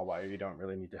extra small wire, you don't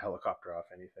really need to helicopter off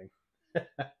anything.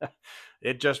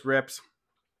 It just rips.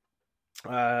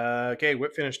 Okay,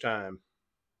 whip finish time.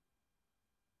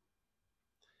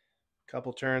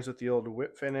 Couple turns with the old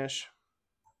whip finish.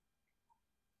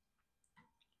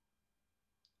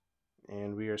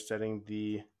 And we are setting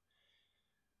the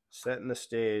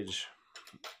stage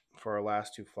for our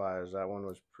last two flies. That one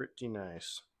was pretty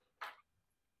nice.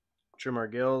 Trim our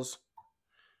gills.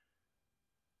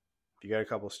 If you got a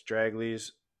couple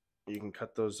stragglies, you can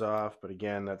cut those off, but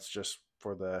again, that's just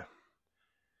to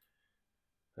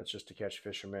catch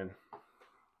fishermen.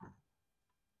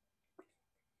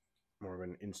 More of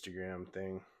an Instagram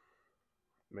thing.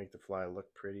 Make the fly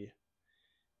look pretty.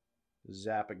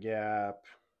 Zap a gap.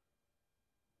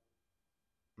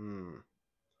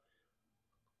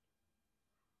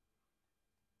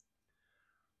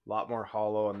 Lot more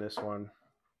hollow on this one.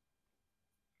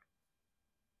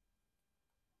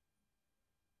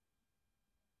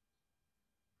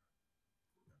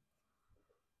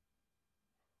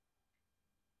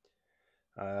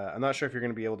 I'm not sure if you're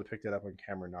going to be able to pick that up on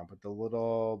camera or not, but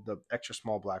the extra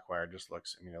small black wire just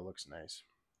looks, it looks nice.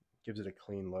 Gives it a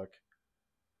clean look.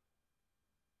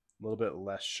 A little bit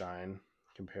less shine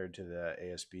compared to the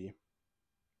ASB.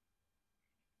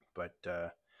 But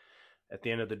at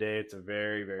the end of the day, it's a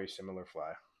very, very similar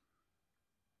fly.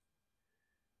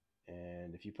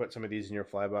 And if you put some of these in your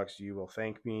fly box, you will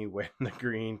thank me when the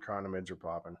green chironomids are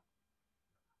popping.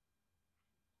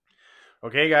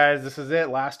 Okay, guys, this is it.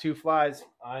 Last two flies.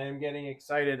 I am getting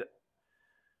excited.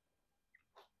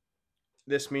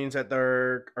 This means that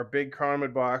our big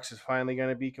chironomid box is finally going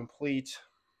to be complete.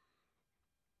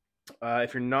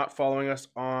 If you're not following us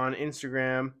on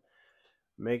Instagram,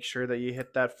 make sure that you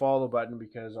hit that follow button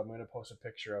because I'm going to post a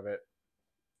picture of it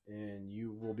and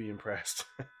you will be impressed.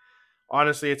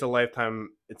 Honestly, it's a lifetime.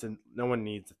 No one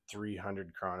needs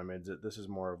 300 chironomids. This is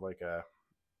more of like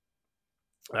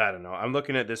I don't know. I'm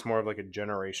looking at this more of like a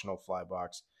generational fly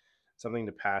box, something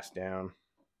to pass down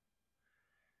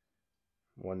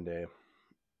one day.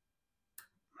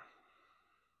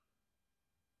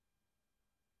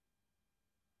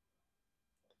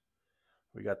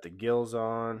 We got the gills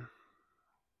on.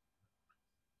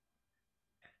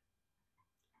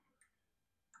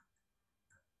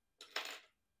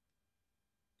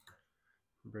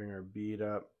 Bring our bead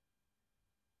up.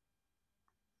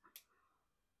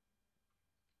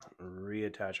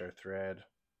 Reattach our thread.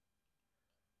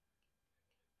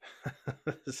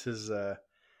 This is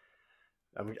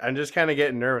I'm just kind of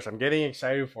getting nervous. I'm getting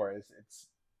excited for it.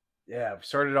 Yeah, I've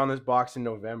started on this box in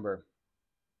November.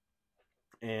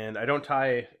 And I don't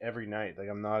tie every night. Like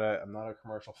I'm not a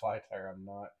commercial fly tyer. I'm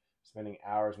not spending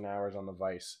hours and hours on the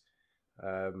vise.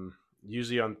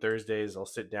 Usually on Thursdays I'll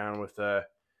sit down with a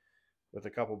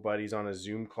couple buddies on a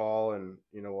Zoom call, and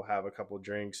we'll have a couple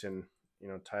drinks and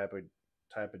tie up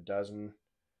a dozen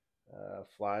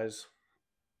flies,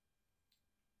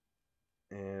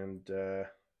 and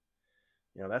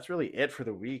that's really it for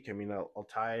the week. I mean, I'll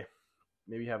tie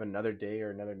maybe have another day or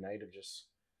another night of just,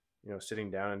 sitting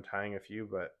down and tying a few,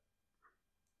 but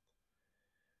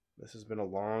this has been a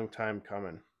long time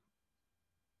coming.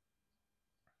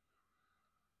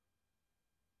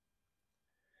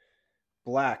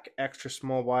 Black extra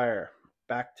small wire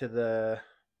back to the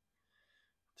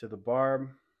barb.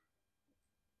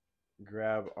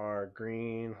 Grab our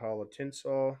green hollow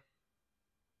tinsel,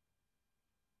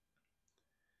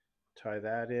 tie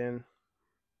that in,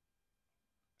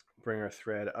 bring our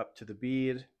thread up to the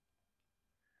bead.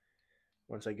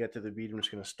 Once I get to the bead, I'm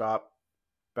just going to stop,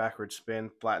 backward spin,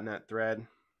 flatten that thread.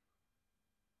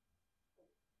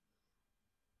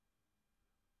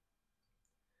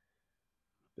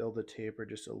 Build the taper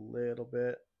just a little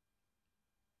bit.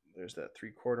 There's that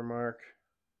 3/4 mark,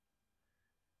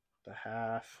 the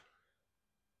half.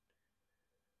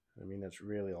 I mean, that's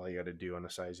really all you got to do on a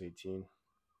size 18.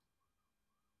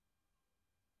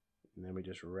 And then we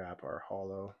just wrap our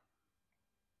hollow.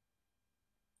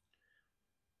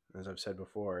 As I've said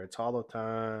before, it's hollow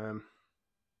time.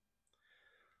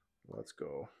 Let's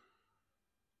go.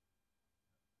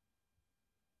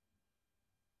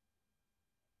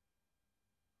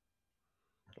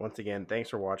 Once again, thanks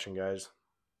for watching, guys.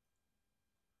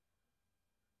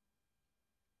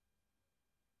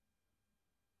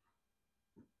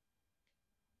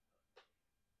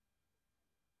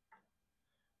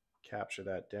 Capture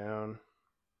that down.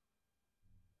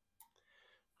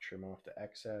 Trim off the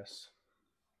excess.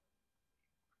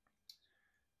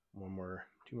 Two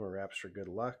more wraps for good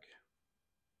luck.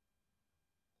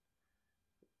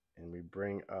 And we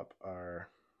bring up our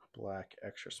black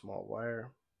extra small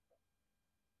wire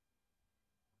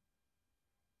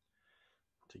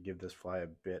to give this fly a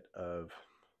bit of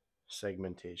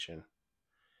segmentation.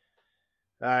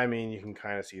 I mean, you can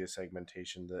kind of see the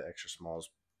segmentation. The extra small is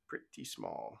pretty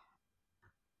small.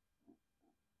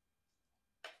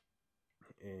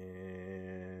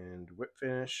 And whip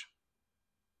finish.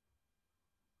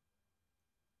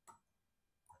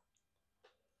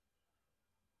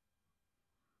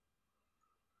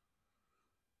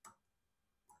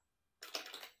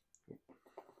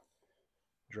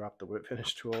 Drop the whip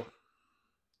finish tool.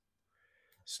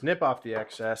 Snip off the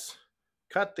excess.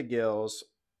 Cut the gills.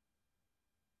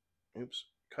 Oops.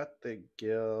 Cut the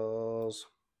gills.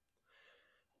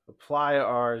 Apply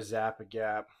our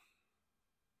Zap-A-Gap.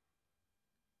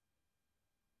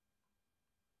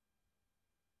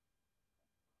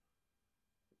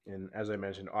 And as I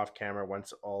mentioned off camera,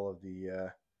 once all of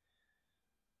the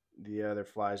other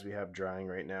flies we have drying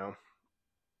right now,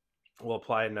 we'll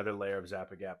apply another layer of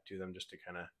Zap-A-Gap to them just to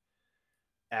kind of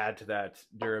add to that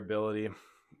durability.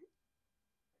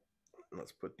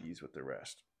 Let's put these with the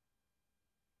rest.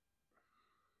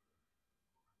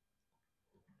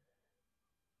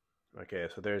 Okay,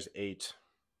 so there's 8.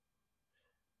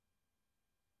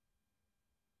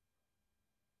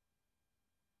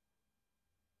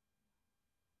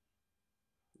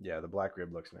 Yeah, the black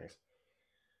rib looks nice.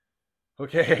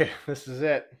 Okay, this is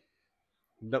it.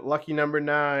 Lucky number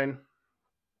 9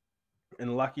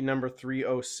 and lucky number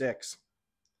 306.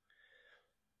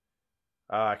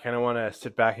 I kind of want to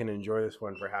sit back and enjoy this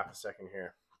one for half a second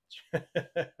here.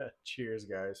 Cheers,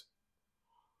 guys.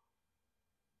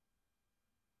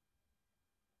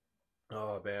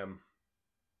 Oh, bam.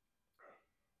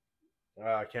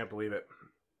 I can't believe it.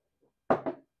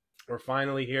 We're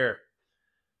finally here.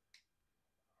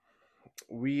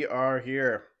 We are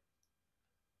here.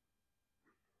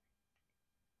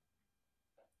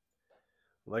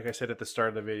 Like I said at the start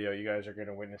of the video, you guys are going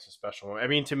to witness a special moment. I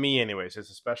mean, to me anyways, it's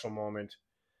a special moment.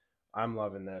 I'm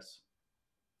loving this.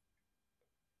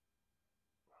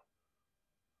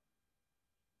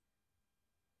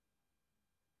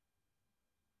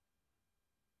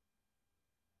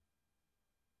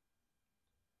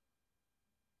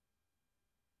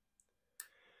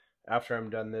 After I'm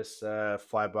done this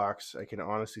fly box, I can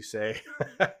honestly say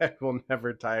I will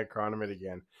never tie a chironomid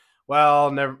again.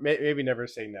 Well, never. Maybe never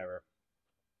say never.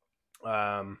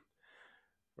 I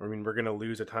mean, we're going to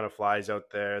lose a ton of flies out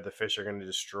there. The fish are going to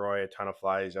destroy a ton of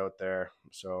flies out there.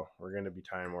 So we're going to be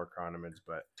tying more chironomids,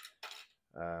 but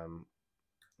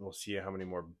we'll see how many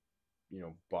more,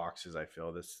 boxes I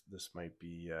fill. This might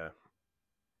be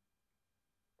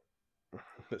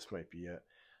this might be it.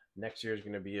 Next year is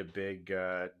going to be a big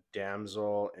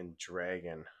damsel and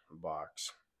dragon box.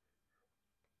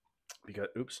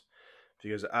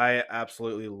 Because I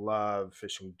absolutely love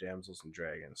fishing damsels and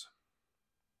dragons.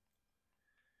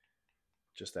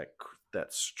 Just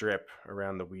that strip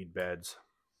around the weed beds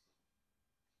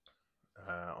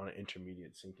on an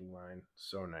intermediate sinking line.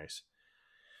 So nice.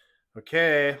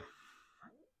 Okay.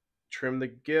 Trim the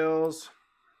gills.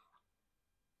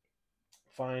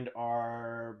 find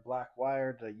our black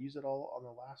wire. Did I use it all on the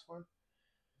last one?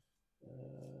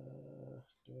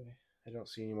 I don't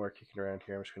see any more kicking around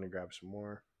here. I'm just going to grab some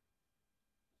more.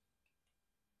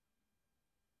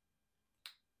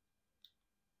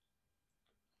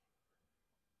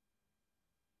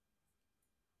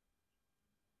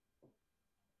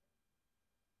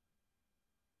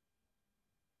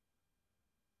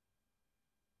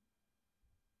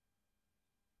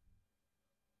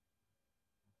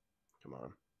 Come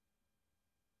on.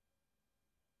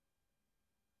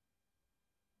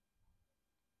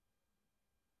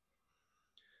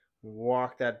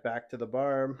 Walk that back to the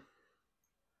barb.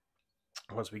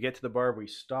 Once we get to the barb, we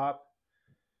stop.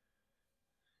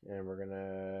 And we're going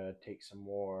to take some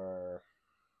more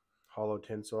hollow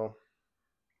tinsel.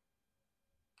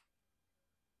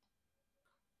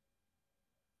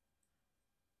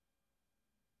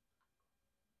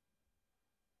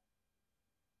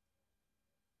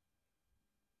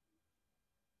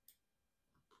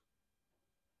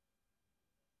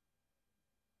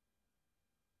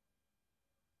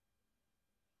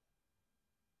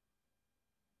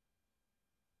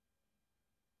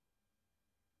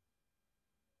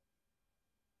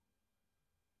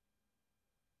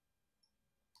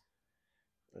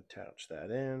 Attach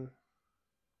that in.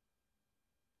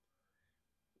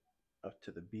 Up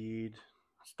to the bead.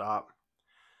 Stop.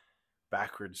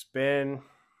 Backward spin.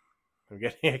 I'm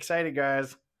getting excited,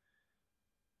 guys.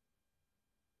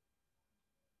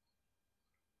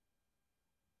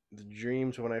 The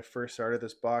dreams when I first started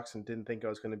this box and didn't think I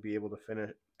was going to be able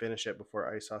to finish it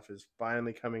before ice off is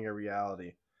finally coming a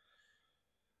reality.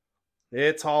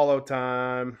 It's hollow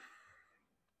time.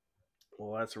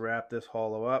 Well, let's wrap this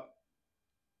hollow up.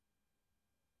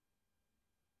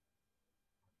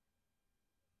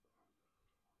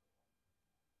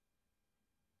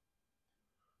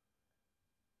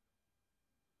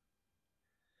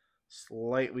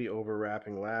 Slightly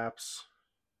overwrapping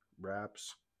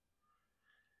wraps.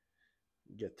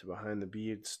 Get to behind the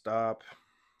bead, stop,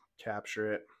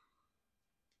 capture it.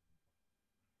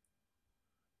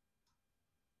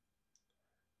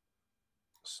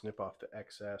 Snip off the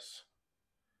excess.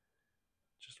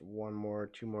 Just two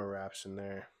more wraps in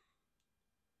there.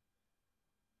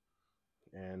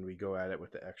 And we go at it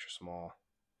with the extra small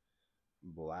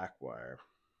black wire.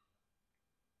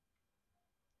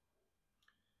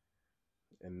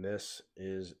 And this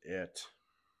is it.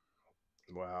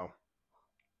 Wow.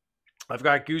 I've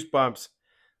got goosebumps.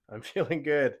 I'm feeling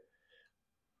good.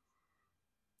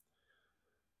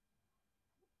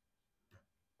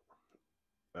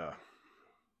 Of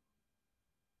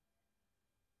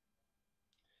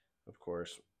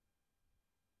course.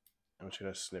 I'm just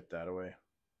going to snip that away.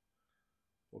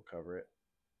 We'll cover it.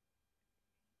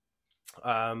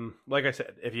 Like I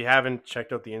said, if you haven't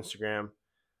checked out the Instagram,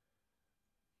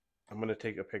 I'm going to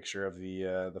take a picture of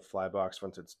the fly box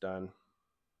once it's done.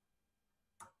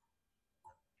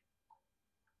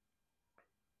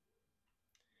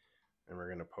 And we're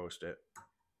going to post it.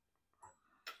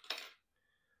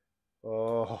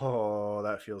 Oh,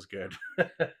 that feels good.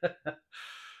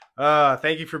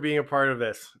 Thank you for being a part of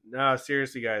this. No,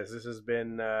 seriously, guys, this has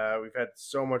been, we've had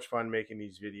so much fun making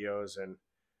these videos, and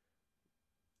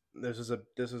this is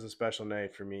a special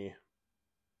night for me.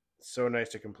 It's so nice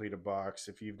to complete a box.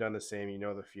 If you've done the same, you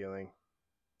know the feeling.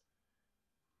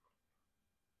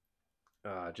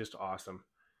 Just awesome.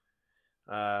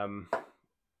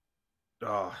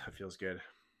 Oh, it feels good.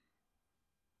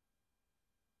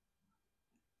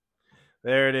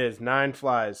 There it is, 9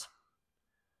 flies.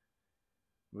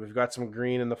 We've got some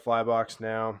green in the fly box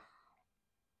now.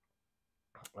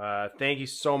 Thank you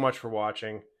so much for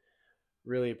watching.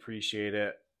 Really appreciate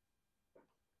it.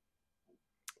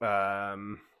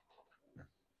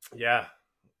 Yeah,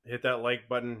 hit that like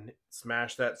button,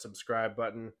 smash that subscribe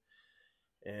button,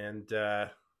 and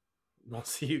we'll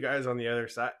see you guys on the other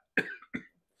side.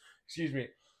 Excuse me.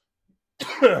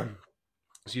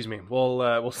 Excuse me.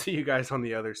 We'll see you guys on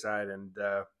the other side, and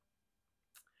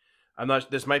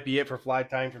this might be it for fly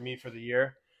time for me for the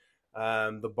year.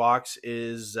 The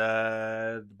boxes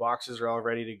are all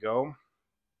ready to go.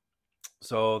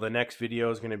 So the next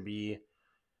video is going to be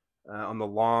on the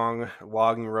long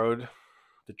logging road,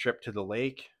 the trip to the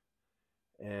lake,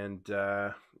 and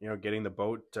getting the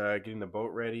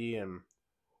boat ready and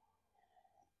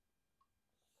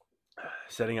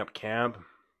setting up camp,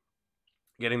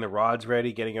 getting the rods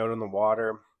ready, getting out on the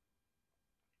water.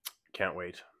 Can't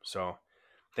wait. So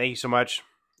thank you so much,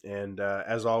 and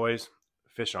as always,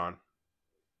 fish on.